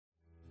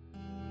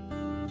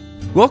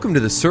Welcome to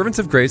the Servants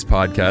of Grace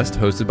podcast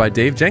hosted by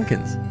Dave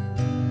Jenkins.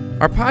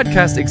 Our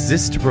podcast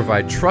exists to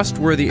provide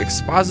trustworthy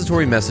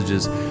expository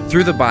messages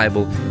through the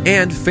Bible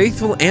and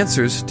faithful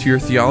answers to your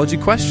theology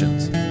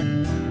questions.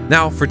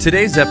 Now, for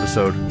today's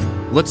episode,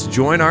 let's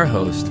join our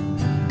host,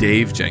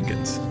 Dave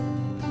Jenkins.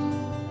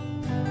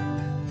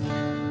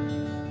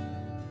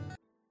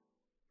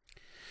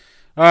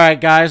 All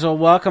right, guys. Well,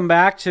 welcome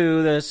back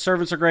to the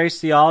Servants of Grace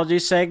theology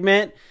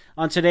segment.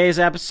 On today's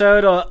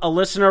episode, a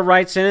listener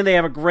writes in and they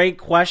have a great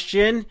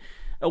question.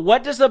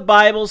 What does the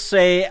Bible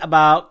say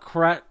about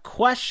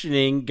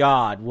questioning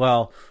God?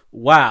 Well,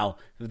 wow,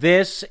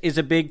 this is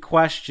a big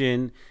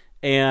question,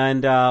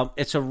 and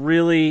it's a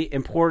really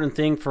important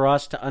thing for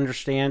us to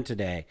understand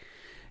today.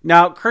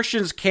 Now,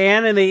 Christians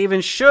can, and they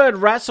even should,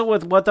 wrestle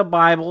with what the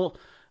Bible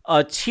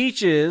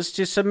teaches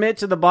to submit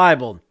to the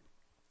Bible.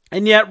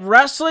 And yet,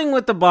 wrestling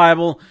with the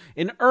Bible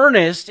in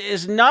earnest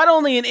is not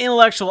only an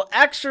intellectual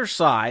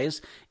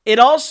exercise, it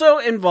also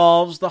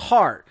involves the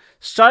heart.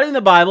 Studying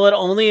the Bible at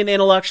only an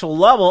intellectual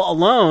level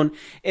alone,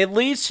 it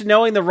leads to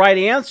knowing the right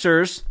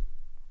answers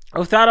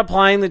without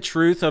applying the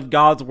truth of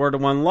God's Word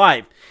in one's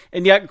life.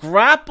 And yet,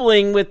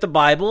 grappling with the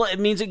Bible, it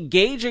means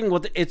engaging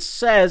what it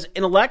says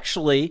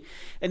intellectually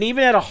and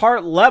even at a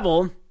heart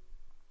level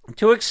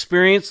to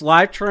experience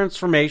life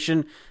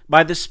transformation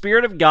by the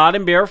Spirit of God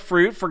and bear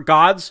fruit for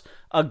God's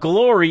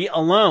glory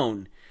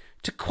alone.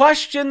 To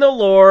question the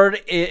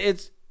Lord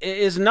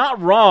is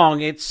not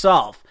wrong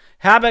itself.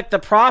 Habakkuk the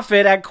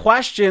prophet had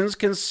questions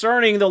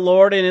concerning the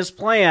Lord and his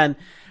plan,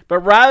 but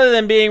rather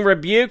than being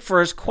rebuked for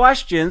his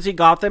questions, he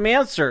got them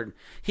answered.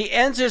 He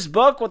ends his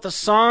book with a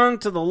song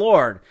to the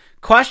Lord.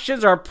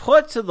 Questions are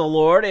put to the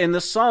Lord in the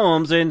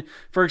Psalms,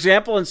 for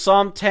example, in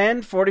Psalm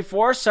 10,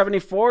 44,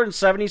 74, and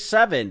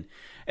 77.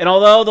 And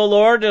although the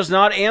Lord does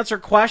not answer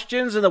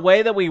questions in the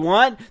way that we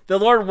want, the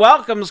Lord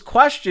welcomes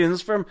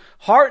questions from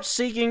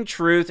heart-seeking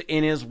truth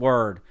in His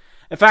Word.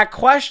 In fact,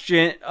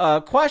 questions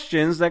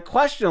that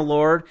question the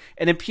Lord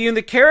and impugn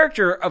the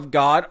character of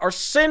God are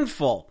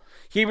sinful.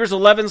 Hebrews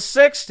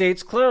 11:6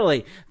 states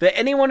clearly that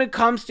anyone who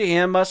comes to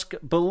Him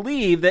must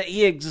believe that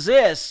He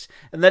exists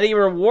and that He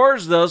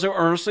rewards those who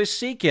earnestly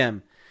seek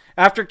Him.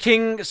 After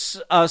King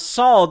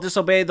Saul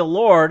disobeyed the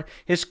Lord,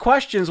 his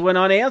questions went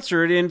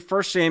unanswered in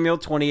 1 Samuel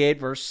 28,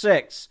 verse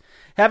 6.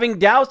 Having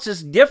doubts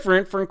is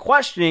different from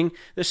questioning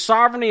the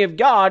sovereignty of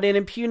God and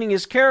impugning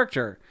His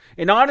character.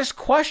 An honest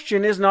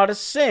question is not a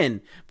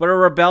sin, but a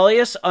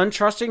rebellious,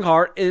 untrusting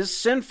heart is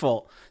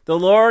sinful. The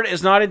Lord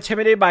is not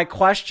intimidated by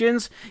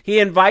questions. He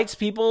invites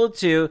people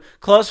to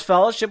close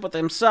fellowship with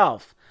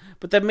Himself.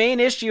 But the main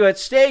issue at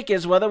stake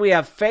is whether we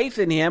have faith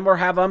in Him or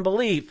have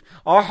unbelief.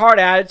 Our heart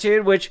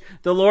attitude, which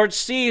the Lord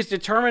sees,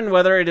 determine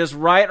whether it is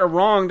right or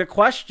wrong to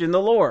question the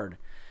Lord.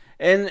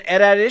 And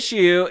at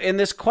issue in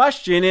this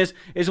question is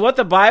what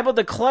the Bible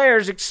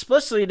declares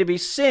explicitly to be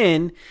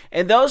sin,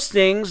 and those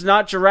things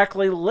not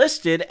directly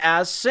listed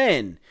as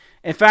sin.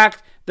 In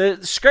fact, the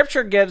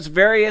Scripture gives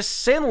various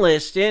sin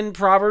lists in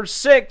Proverbs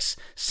 6,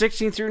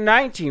 16 through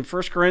 19,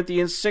 1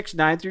 Corinthians 6,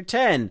 9 through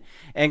 10,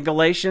 and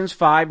Galatians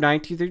 5,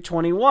 19 through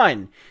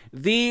 21.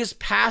 These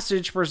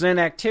passages present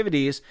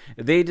activities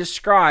they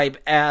describe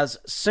as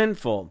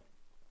sinful.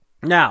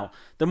 Now,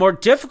 the more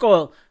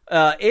difficult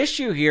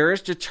issue here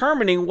is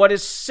determining what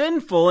is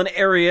sinful in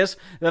areas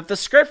that the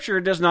Scripture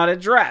does not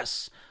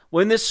address.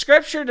 When the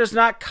Scripture does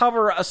not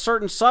cover a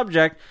certain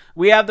subject,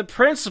 we have the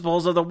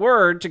principles of the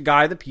Word to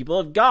guide the people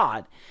of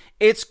God.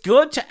 It's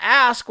good to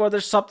ask whether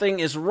something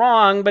is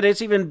wrong, but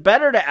it's even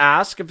better to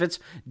ask if it's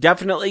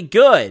definitely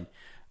good.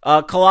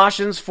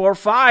 Colossians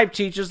 4:5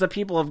 teaches the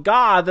people of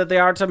God that they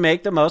are to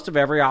make the most of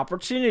every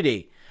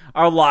opportunity.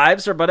 Our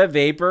lives are but a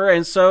vapor,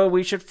 and so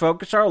we should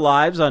focus our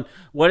lives on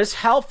what is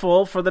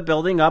helpful for the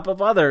building up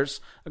of others,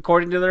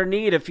 according to their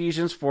need,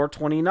 Ephesians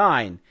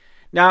 4:29.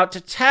 Now,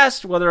 to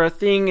test whether a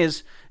thing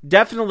is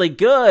definitely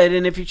good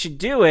and if you should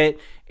do it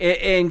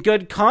in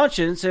good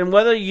conscience and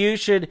whether you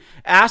should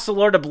ask the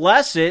Lord to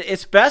bless it,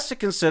 it's best to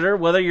consider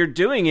whether you're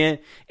doing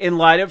it in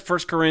light of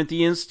 1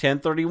 Corinthians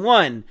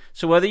 10:31.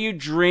 So whether you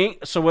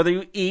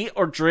eat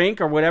or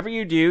drink or whatever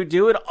you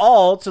do it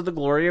all to the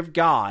glory of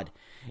God.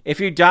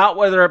 If you doubt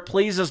whether it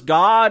pleases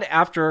God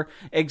after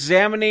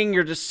examining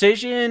your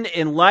decision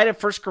in light of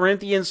 1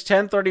 Corinthians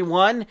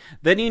 10:31,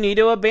 then you need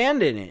to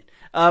abandon it.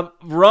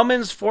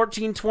 Romans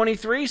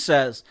 14:23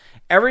 says,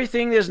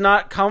 everything that does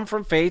not come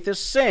from faith is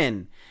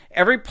sin.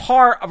 Every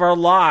part of our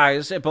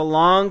lives, it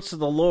belongs to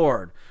the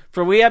Lord.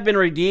 For we have been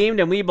redeemed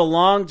and we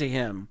belong to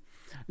Him.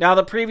 Now,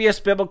 the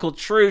previous biblical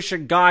truth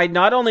should guide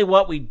not only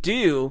what we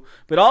do,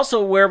 but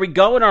also where we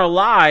go in our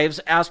lives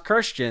as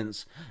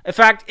Christians. In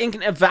fact,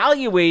 in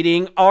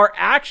evaluating our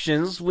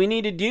actions, we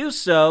need to do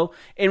so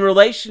in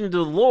relation to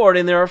the Lord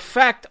and their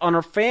effect on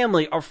our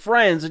family, our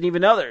friends, and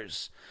even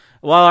others.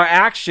 While our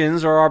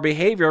actions or our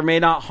behavior may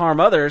not harm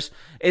others,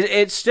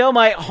 it still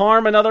might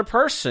harm another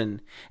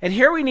person. And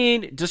here we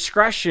need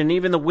discretion,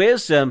 even the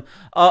wisdom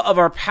of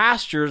our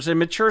pastors and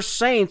mature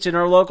saints in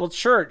our local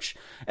church,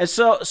 and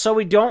so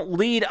we don't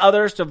lead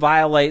others to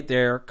violate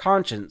their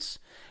conscience.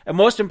 And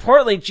most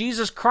importantly,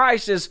 Jesus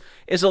Christ is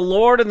the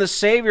Lord and the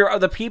Savior of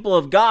the people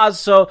of God,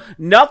 so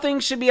nothing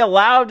should be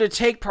allowed to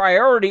take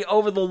priority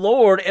over the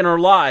Lord in our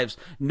lives.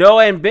 No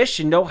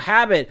ambition, no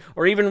habit,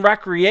 or even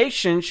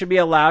recreation should be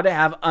allowed to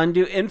have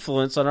undue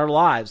influence on our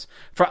lives.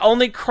 For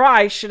only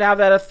Christ should have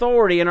that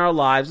authority in our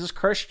lives as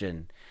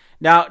Christian.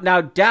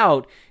 Now,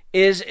 doubt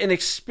is an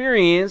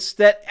experience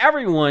that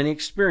everyone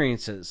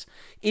experiences.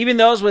 Even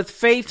those with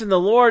faith in the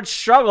Lord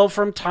struggle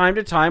from time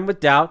to time with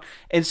doubt,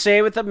 and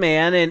say with the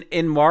man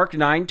in Mark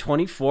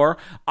 9:24,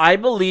 I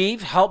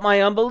believe, help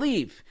my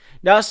unbelief.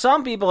 Now,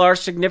 some people are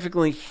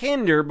significantly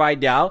hindered by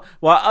doubt,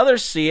 while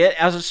others see it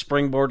as a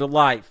springboard to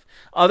life.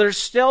 Others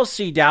still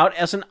see doubt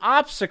as an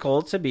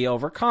obstacle to be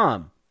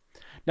overcome.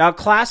 Now,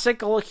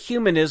 classical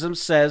humanism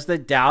says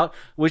that doubt,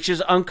 which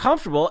is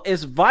uncomfortable,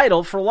 is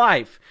vital for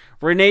life.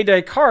 Rene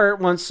Descartes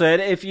once said,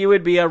 if you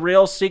would be a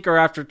real seeker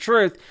after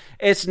truth,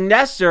 it's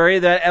necessary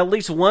that at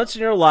least once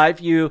in your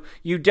life you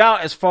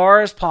doubt as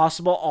far as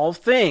possible all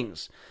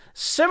things.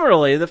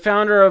 Similarly, the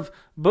founder of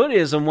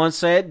Buddhism once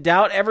said,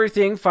 doubt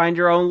everything, find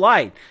your own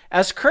light.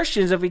 As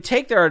Christians, if we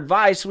take their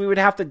advice, we would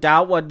have to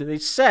doubt what they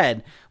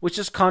said, which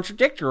is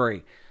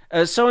contradictory.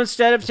 So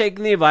instead of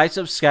taking the advice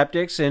of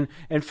skeptics and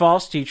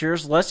false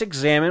teachers, let's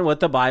examine what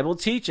the Bible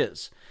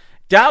teaches.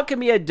 Doubt can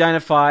be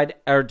identified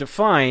or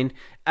defined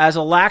as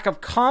a lack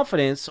of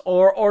confidence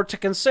or to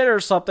consider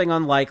something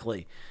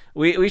unlikely.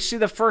 We see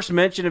the first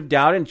mention of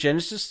doubt in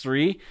Genesis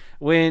 3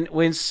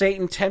 when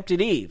Satan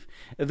tempted Eve.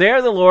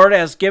 There the Lord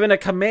has given a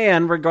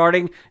command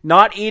regarding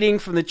not eating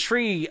from the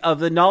tree of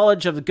the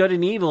knowledge of good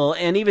and evil,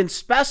 and even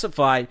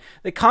specified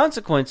the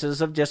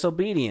consequences of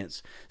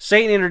disobedience.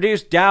 Satan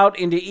introduced doubt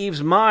into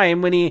Eve's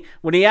mind when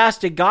he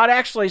asked, did God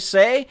actually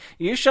say,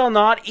 you shall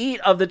not eat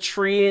of the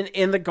tree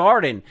in the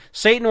garden?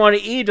 Satan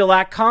wanted Eve to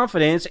lack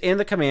confidence in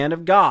the command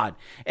of God.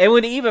 And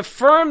when Eve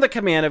affirmed the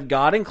command of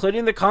God,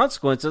 including the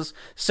consequences,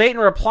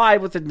 Satan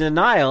replied with a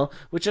denial,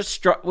 which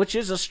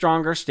is a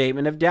stronger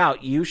statement of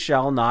doubt. You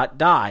shall not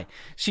die.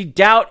 See,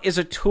 doubt is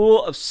a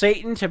tool of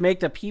Satan to make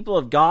the people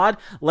of God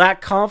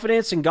lack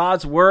confidence in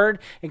God's word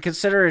and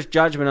consider his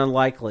judgment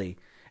unlikely.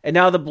 And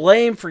now the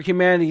blame for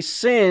humanity's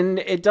sin,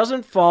 it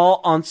doesn't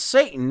fall on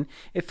Satan,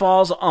 it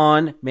falls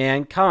on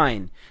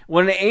mankind.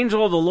 When an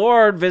angel of the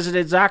Lord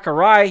visited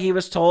Zechariah, he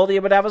was told he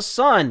would have a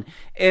son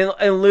in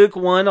Luke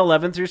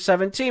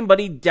 1:11-17, but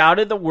he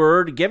doubted the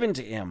word given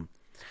to him.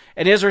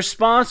 And his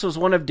response was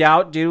one of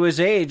doubt due to his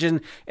age.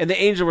 And the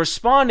angel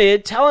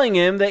responded, telling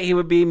him that he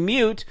would be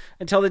mute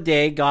until the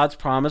day God's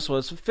promise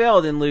was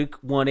fulfilled in Luke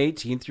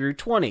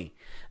 1:18-20.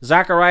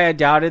 Zechariah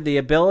doubted the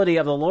ability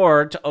of the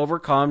Lord to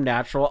overcome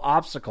natural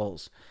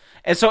obstacles.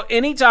 And so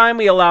anytime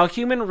we allow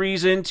human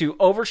reason to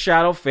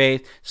overshadow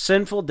faith,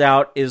 sinful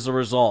doubt is the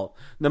result.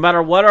 No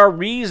matter what our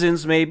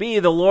reasons may be,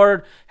 the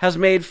Lord has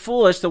made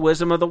foolish the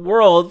wisdom of the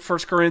world,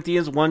 1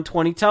 Corinthians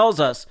 1:20 tells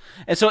us.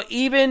 And so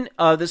even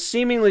the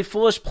seemingly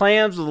foolish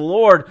plans of the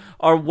Lord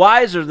are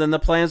wiser than the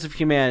plans of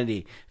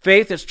humanity.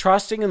 Faith is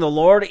trusting in the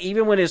Lord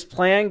even when his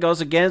plan goes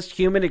against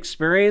human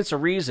experience or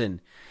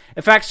reason.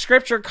 In fact,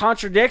 Scripture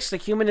contradicts the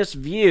humanist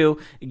view,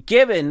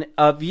 given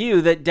a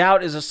view that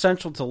doubt is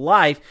essential to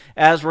life,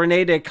 as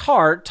Rene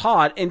Descartes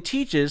taught and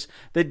teaches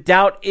that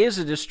doubt is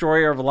a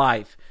destroyer of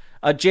life.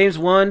 James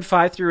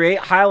 1:5-8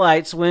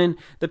 highlights when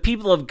the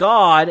people of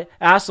God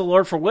ask the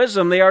Lord for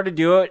wisdom, they are to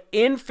do it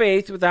in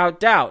faith without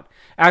doubt.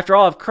 After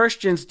all, if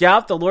Christians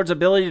doubt the Lord's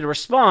ability to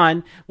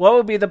respond, what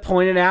would be the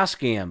point in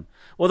asking him?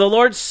 Well, the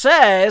Lord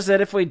says that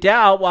if we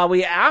doubt while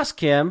we ask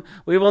him,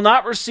 we will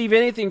not receive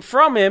anything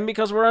from him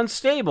because we're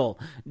unstable.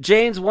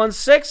 James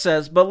 1:6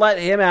 says, but let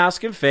him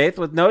ask in faith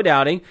with no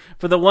doubting,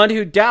 for the one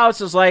who doubts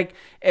is like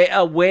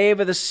a wave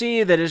of the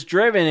sea that is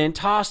driven and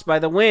tossed by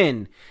the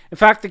wind. In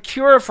fact, the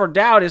cure for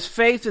doubt is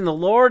faith in the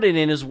Lord and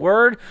in his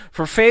word,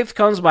 for faith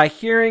comes by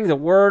hearing the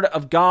word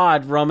of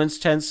God, Romans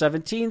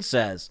 10:17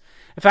 says.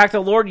 In fact, the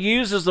Lord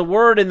uses the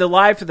word in the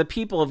life of the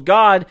people of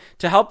God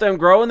to help them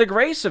grow in the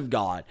grace of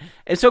God.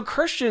 And so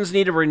Christians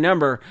need to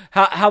remember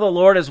how the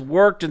Lord has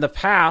worked in the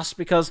past,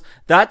 because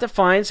that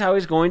defines how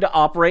he's going to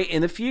operate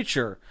in the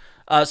future.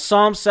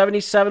 Psalm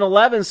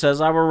 77:11 says,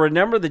 I will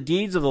remember the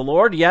deeds of the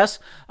Lord. Yes,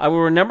 I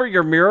will remember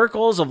your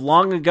miracles of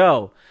long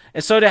ago.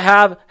 And so to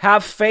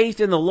have faith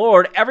in the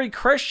Lord, every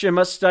Christian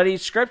must study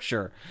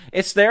Scripture.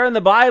 It's there in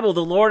the Bible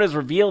the Lord has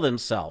revealed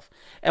himself.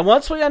 And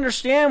once we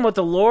understand what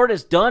the Lord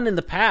has done in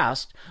the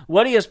past,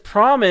 what he has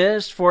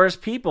promised for his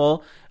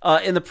people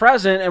in the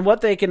present, and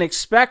what they can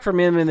expect from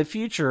him in the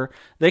future,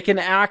 they can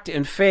act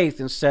in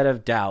faith instead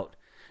of doubt.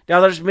 Now,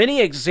 there's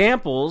many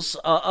examples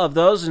of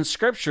those in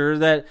Scripture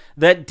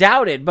that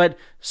doubted, but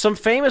some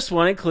famous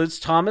one includes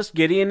Thomas,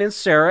 Gideon, and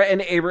Sarah,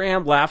 and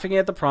Abraham laughing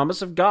at the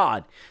promise of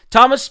God.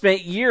 Thomas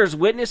spent years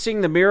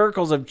witnessing the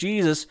miracles of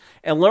Jesus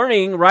and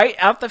learning right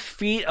at the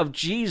feet of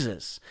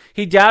Jesus.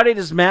 He doubted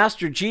his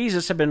master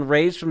Jesus had been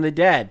raised from the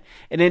dead.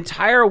 An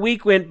entire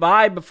week went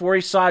by before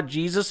he saw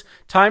Jesus,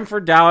 time for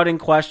doubt and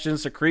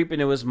questions to creep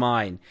into his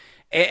mind.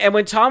 And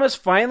when Thomas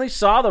finally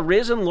saw the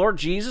risen Lord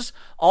Jesus,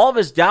 all of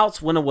his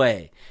doubts went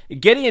away.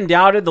 Gideon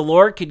doubted the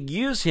Lord could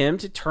use him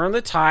to turn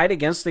the tide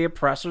against the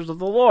oppressors of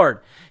the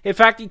Lord. In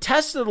fact, he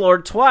tested the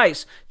Lord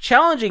twice,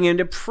 challenging him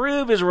to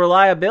prove his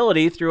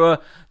reliability through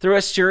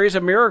a series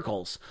of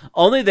miracles.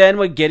 Only then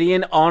would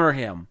Gideon honor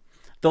him.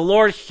 The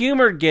Lord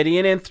humored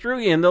Gideon, and through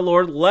him the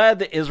Lord led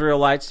the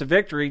Israelites to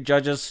victory,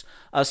 Judges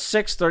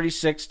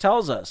 6:36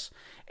 tells us.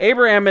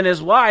 Abraham and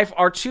his wife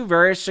are two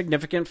very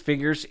significant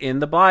figures in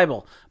the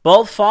Bible.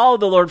 Both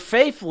followed the Lord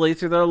faithfully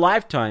through their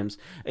lifetimes,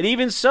 and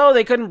even so,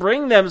 they couldn't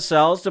bring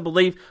themselves to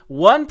believe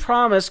one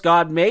promise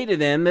God made to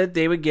them, that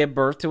they would give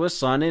birth to a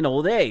son in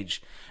old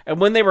age. And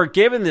when they were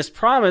given this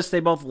promise, they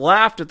both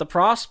laughed at the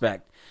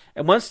prospect.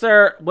 And once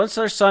their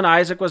son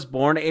Isaac was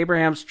born,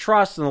 Abraham's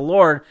trust in the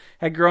Lord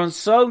had grown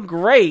so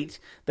great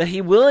that he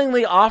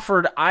willingly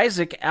offered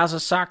Isaac as a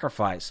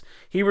sacrifice.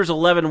 Hebrews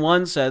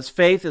 11:1 says,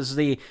 "Faith is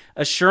the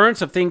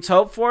assurance of things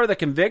hoped for, the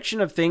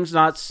conviction of things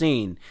not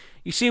seen."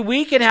 You see,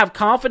 we can have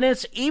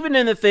confidence even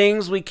in the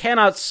things we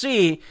cannot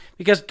see,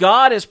 because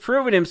God has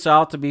proven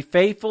himself to be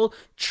faithful,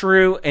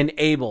 true, and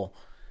able.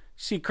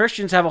 See,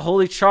 Christians have a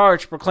holy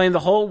charge to proclaim the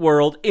whole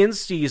world in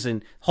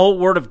season, whole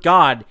word of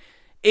God,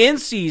 in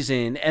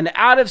season and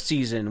out of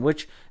season,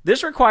 which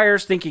this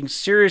requires thinking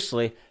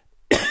seriously.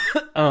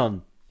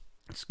 It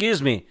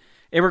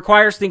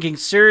requires thinking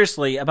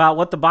seriously about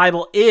what the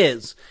Bible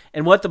is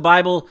and what the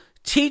Bible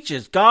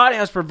teaches. God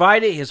has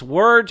provided his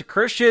word to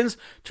Christians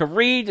to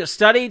read, to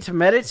study, to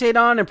meditate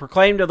on, and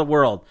proclaim to the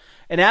world.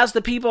 And as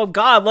the people of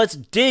God, let's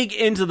dig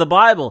into the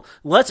Bible.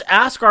 Let's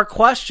ask our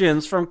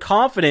questions from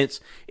confidence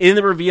in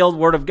the revealed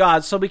Word of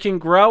God, so we can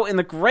grow in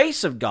the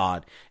grace of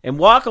God and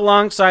walk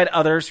alongside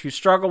others who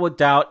struggle with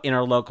doubt in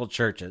our local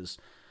churches.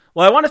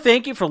 Well, I want to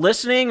thank you for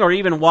listening or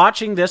even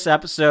watching this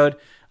episode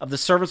of the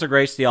Servants of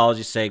Grace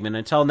Theology segment.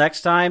 Until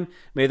next time,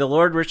 may the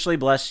Lord richly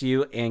bless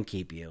you and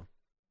keep you.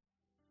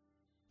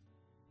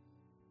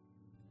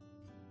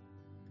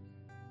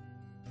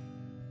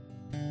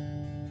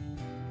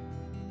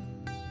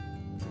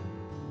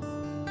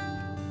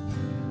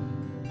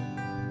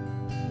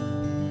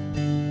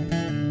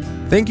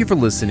 Thank you for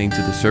listening to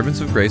the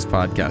Servants of Grace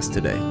podcast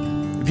today.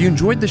 If you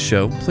enjoyed the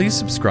show, please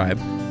subscribe,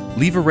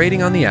 leave a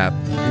rating on the app,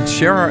 and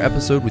share our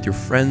episode with your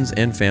friends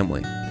and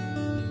family.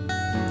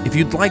 If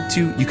you'd like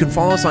to, you can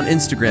follow us on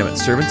Instagram at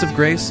Servants of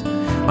Grace,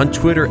 on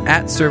Twitter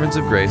at Servants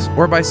of Grace,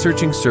 or by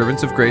searching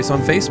Servants of Grace on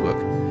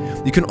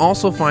Facebook. You can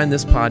also find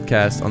this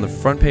podcast on the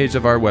front page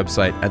of our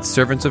website at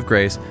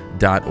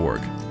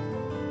servantsofgrace.org.